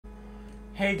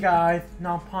Hey guys,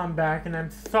 Nalpon back, and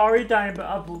I'm sorry that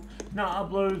I not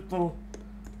uploaded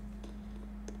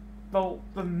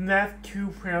the next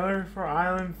two trailers for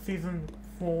Island Season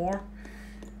 4.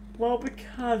 Well,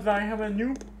 because I have a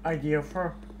new idea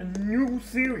for a new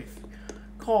series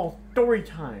called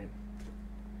Storytime.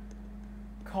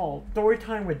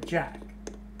 With Jack.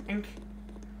 And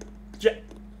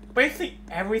basically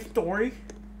every story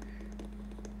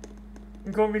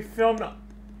is going to be filmed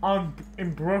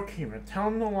in Brookhaven,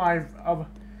 telling the life of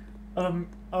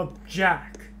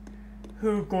Jack,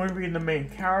 who's going to be the main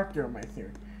character of my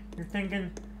series. You're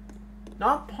thinking,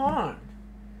 not Pawn,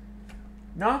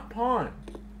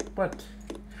 but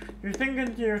you're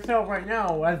thinking to yourself right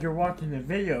now as you're watching the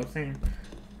video, saying,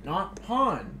 not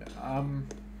Pawn.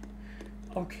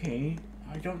 Okay,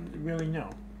 I don't really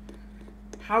know.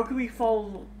 How can we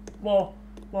follow? Well,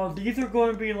 these are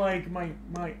going to be like my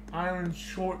island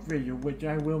short video, which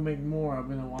I will make more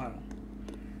of in a while.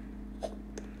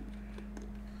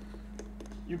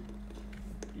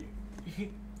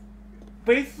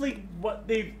 Basically, what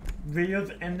these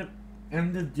videos end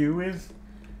to do is,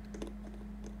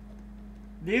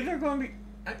 these are going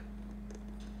to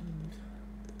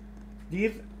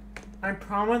be, I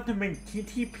promise to make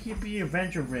TTPP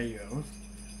adventure videos,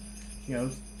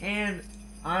 and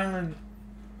island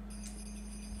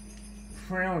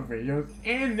trailer videos,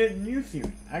 and the new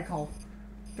series I call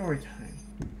Storytime.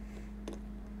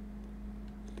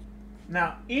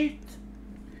 Now each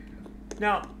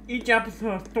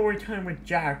episode of Storytime with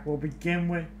Jack will begin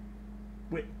with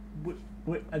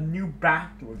a new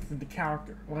backstory for the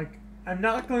character. Like, I'm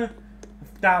not gonna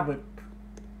establish.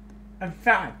 In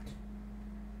fact,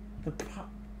 the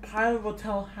pilot will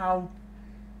tell how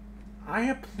I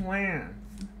have plans.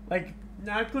 Like,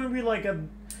 not gonna be like a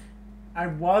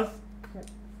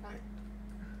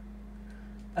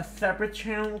separate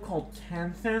channel called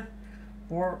Tencent,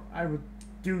 or I would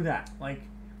do that, like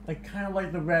kind of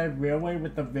like the Red Railway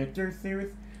with the Victor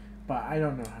series, but I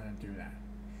don't know how to do that.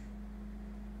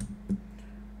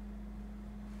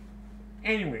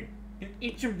 Anyway, in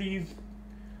each of these,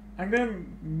 I'm gonna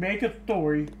make a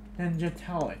story and just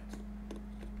tell it.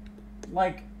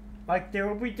 Like there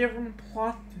will be different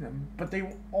plots to them, but they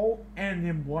will all end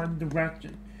in one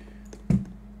direction.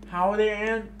 How they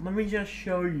end? Let me just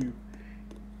show you.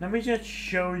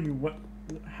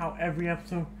 How every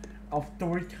episode of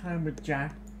Storytime with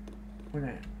Jack would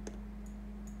end.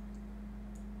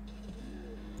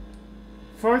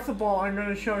 First of all, I'm going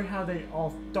to show you how they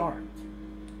all start.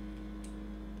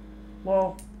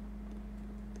 Well.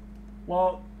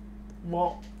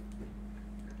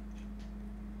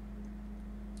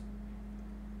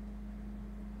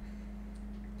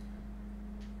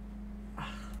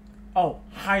 Oh,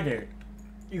 hi there.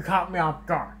 You caught me off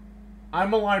guard.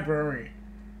 I'm a librarian.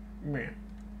 Man.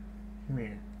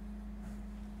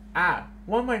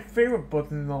 One of my favorite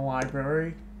books in the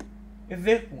library is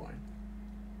this one.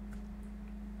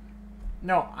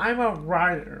 No, I'm a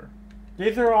writer.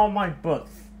 These are all my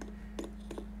books.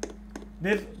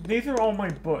 These are all my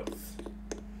books.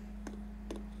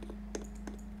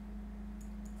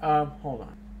 Hold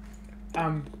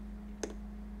on.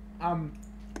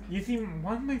 You see,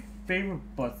 one of my favorite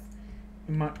books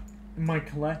in my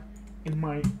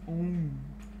own.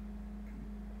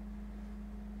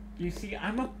 You see,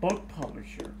 I'm a book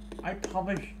publisher. I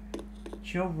publish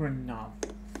children's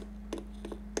novels.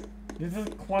 This is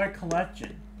quite a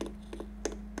collection.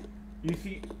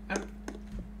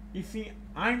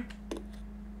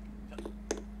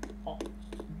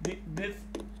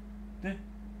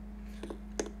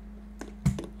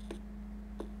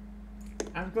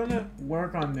 I'm gonna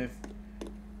work on this.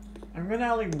 I'm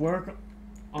gonna only work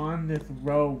on this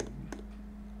road.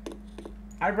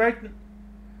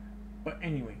 But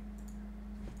anyway,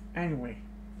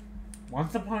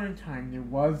 once upon a time there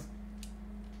was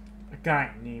a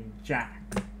guy named Jack,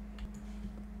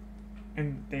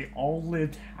 and they all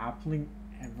lived happily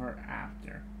ever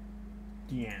after.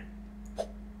 The end.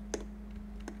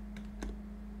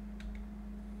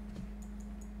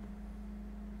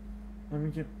 Let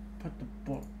me just put the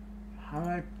book. How do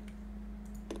I?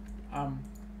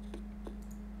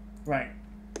 Right.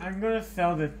 I'm gonna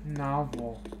sell this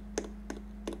novel.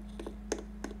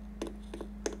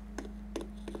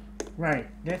 Right,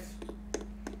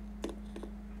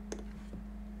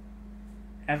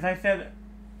 as I said,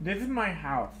 this is my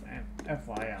house, and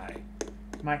FYI.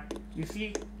 You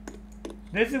see,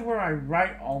 this is where I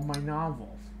write all my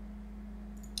novels.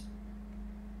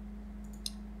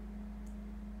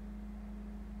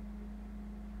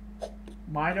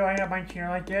 Why do I have my chair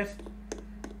like this?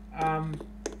 I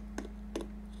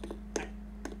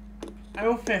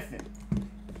will fix it.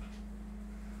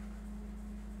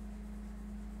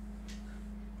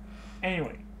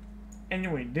 Anyway,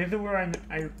 this is where I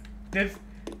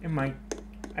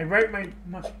write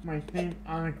my thing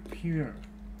on a computer.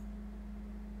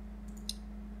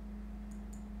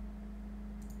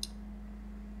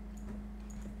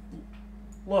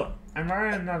 Look, I'm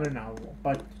writing another novel,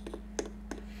 but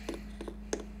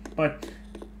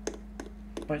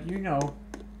you know,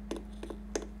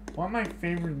 one of my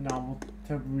favorite novels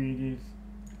to read is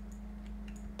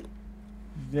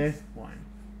this one.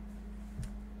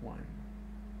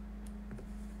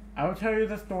 I will tell you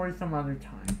the story some other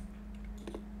time.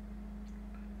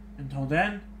 Until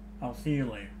then, I'll see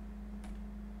you later.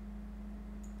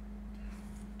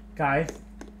 Guys,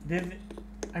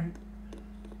 I'm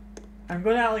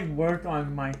gonna like work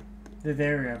on this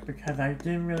area because I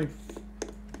didn't really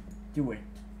do it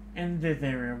in this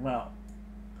area well.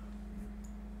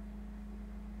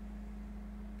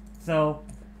 So,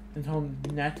 until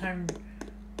next time,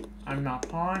 I'm not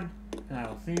Pawn, and I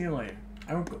will see you later.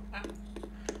 I will go.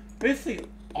 Basically,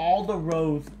 all the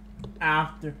rows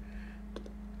after.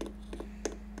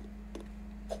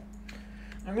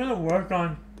 I'm gonna work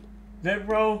on this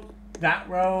row, that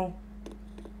row.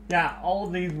 Yeah, all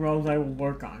of these rows I will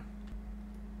work on.